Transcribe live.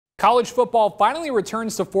College football finally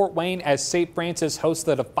returns to Fort Wayne as St. Francis hosts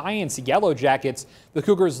the Defiance Yellow Jackets. The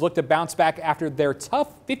Cougars look to bounce back after their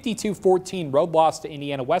tough 52-14 road loss to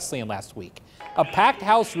Indiana Wesleyan last week. A packed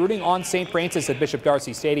house rooting on St. Francis at Bishop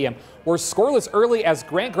Darcy Stadium were scoreless early as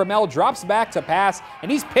Grant Grimmel drops back to pass,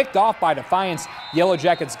 and he's picked off by Defiance. Yellow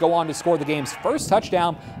Jackets go on to score the game's first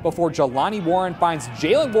touchdown before Jelani Warren finds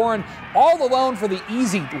Jalen Warren all alone for the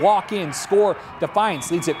easy walk-in score.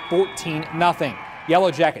 Defiance leads it 14-0.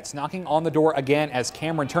 Yellow Jackets knocking on the door again as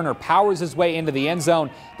Cameron Turner powers his way into the end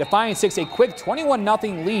zone. Defiance takes a quick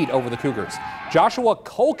 21-0 lead over the Cougars. Joshua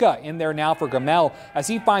Kolka in there now for Grimmel as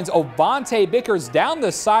he finds Ovante Bickers down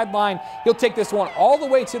the sideline. He'll take this one all the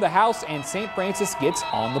way to the house, and St. Francis gets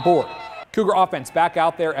on the board. Cougar offense back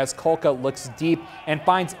out there as Kolka looks deep and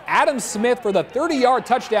finds Adam Smith for the 30-yard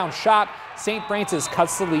touchdown shot. St. Francis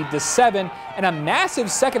cuts the lead to 7, and a massive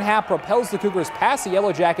second half propels the Cougars past the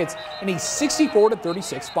Yellow Jackets in a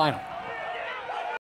 64-36 final.